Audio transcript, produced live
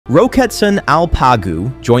Roketsan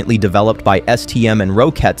Alpagu, jointly developed by STM and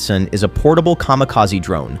Roketsan, is a portable kamikaze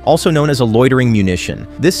drone, also known as a loitering munition.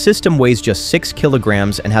 This system weighs just 6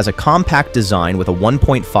 kilograms and has a compact design with a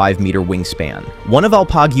 1.5-meter wingspan. One of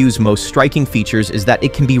Alpagu's most striking features is that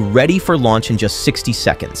it can be ready for launch in just 60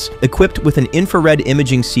 seconds. Equipped with an infrared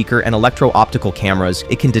imaging seeker and electro-optical cameras,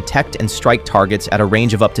 it can detect and strike targets at a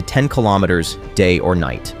range of up to 10 kilometers, day or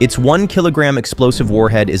night. Its 1-kilogram explosive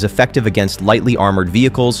warhead is effective against lightly armored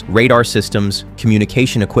vehicles, radar systems,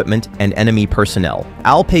 communication equipment, and enemy personnel.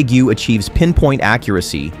 Alpagu achieves pinpoint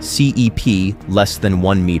accuracy, CEP, less than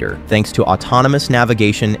 1 meter, thanks to autonomous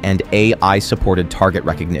navigation and AI-supported target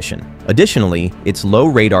recognition. Additionally, its low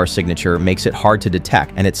radar signature makes it hard to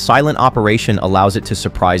detect, and its silent operation allows it to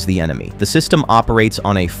surprise the enemy. The system operates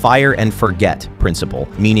on a fire and forget principle,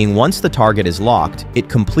 meaning once the target is locked, it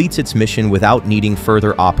completes its mission without needing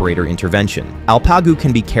further operator intervention. Alpagu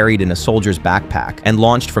can be carried in a soldier's backpack and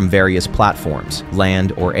launched from various platforms,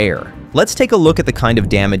 land or air. Let's take a look at the kind of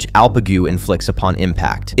damage Alpagu inflicts upon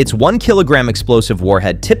impact. Its 1-kilogram explosive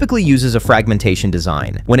warhead typically uses a fragmentation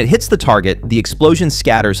design. When it hits the target, the explosion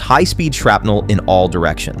scatters high-speed shrapnel in all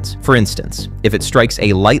directions. For instance, if it strikes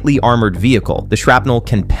a lightly armored vehicle, the shrapnel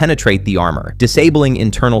can penetrate the armor, disabling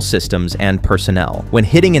internal systems and personnel. When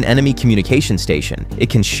hitting an enemy communication station, it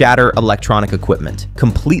can shatter electronic equipment,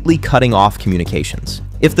 completely cutting off communications.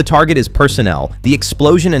 If the target is personnel, the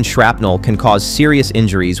explosion and shrapnel can cause serious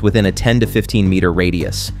injuries within a 10 to 15 meter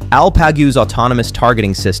radius. Alpagu's autonomous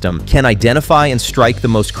targeting system can identify and strike the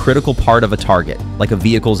most critical part of a target, like a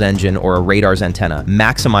vehicle's engine or a radar's antenna,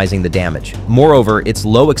 maximizing the damage. Moreover, its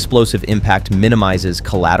low explosive impact minimizes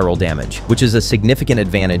collateral damage, which is a significant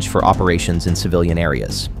advantage for operations in civilian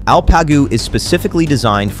areas. Alpagu is specifically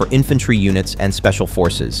designed for infantry units and special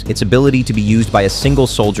forces. Its ability to be used by a single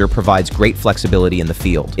soldier provides great flexibility in the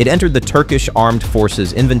field. It entered the Turkish Armed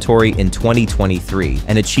Forces inventory in 2023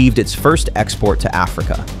 and achieved its first export to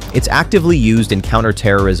Africa. It's actively used in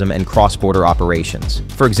counter-terrorism and cross-border operations.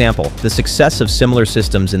 For example, the success of similar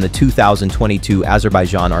systems in the 2022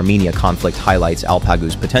 Azerbaijan-Armenia conflict highlights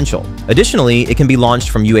Alpagu's potential. Additionally, it can be launched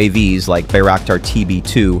from UAVs like Bayraktar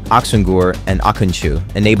TB2, Aksungur, and Akıncı,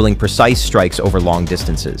 enabling precise strikes over long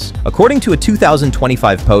distances. According to a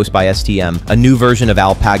 2025 post by STM, a new version of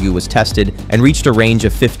Alpagu was tested and reached a range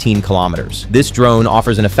of 15 kilometers. This drone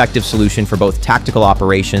offers an effective solution for both tactical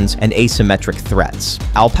operations and asymmetric threats.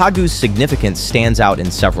 Alpagu's significance stands out in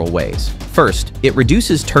several ways. First, it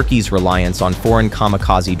reduces Turkey's reliance on foreign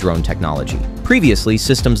kamikaze drone technology. Previously,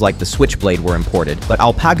 systems like the Switchblade were imported, but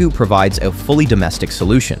Alpagu provides a fully domestic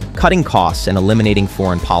solution, cutting costs and eliminating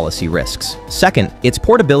foreign policy risks. Second, its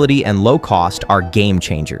portability and low cost are game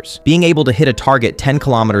changers. Being able to hit a target 10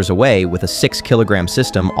 kilometers away with a 6-kilogram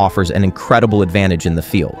system offers an incredible advantage in the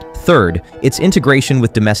field. Third, its integration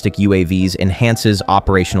with domestic UAVs enhances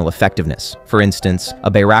operational effectiveness. For instance,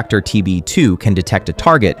 a Bayraktar TB2 can detect a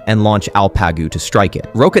target and launch Alpagu to strike it.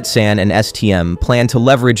 Roketsan and STM plan to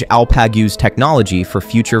leverage Alpagu's technology for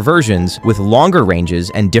future versions with longer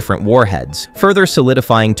ranges and different warheads, further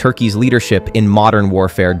solidifying Turkey's leadership in modern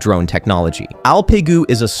warfare drone technology. Alpagu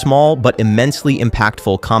is a small but immensely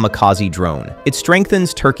impactful kamikaze drone. It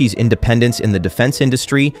strengthens Turkey's independence in the defense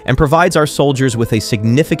industry and provides our soldiers with a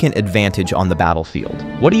significant advantage on the battlefield.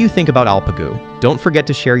 What do you think about Alpagu? Don't forget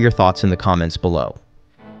to share your thoughts in the comments below.